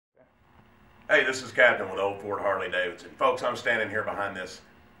Hey, this is Captain with Old Ford Harley-Davidson. Folks, I'm standing here behind this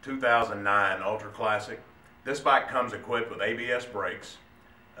 2009 Ultra Classic. This bike comes equipped with ABS brakes,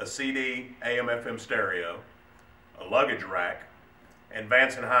 a CD AM/FM stereo, a luggage rack, and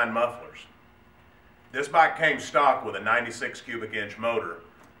Vance & Hine mufflers. This bike came stock with a 96 cubic inch motor,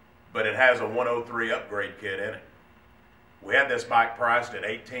 but it has a 103 upgrade kit in it. We had this bike priced at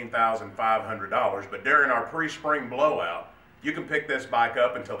 $18,500, but during our pre-spring blowout, you can pick this bike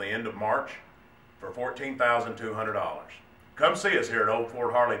up until the end of March for $14,200. Come see us here at Old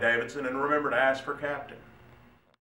Ford Harley-Davidson, and remember to ask for Captain.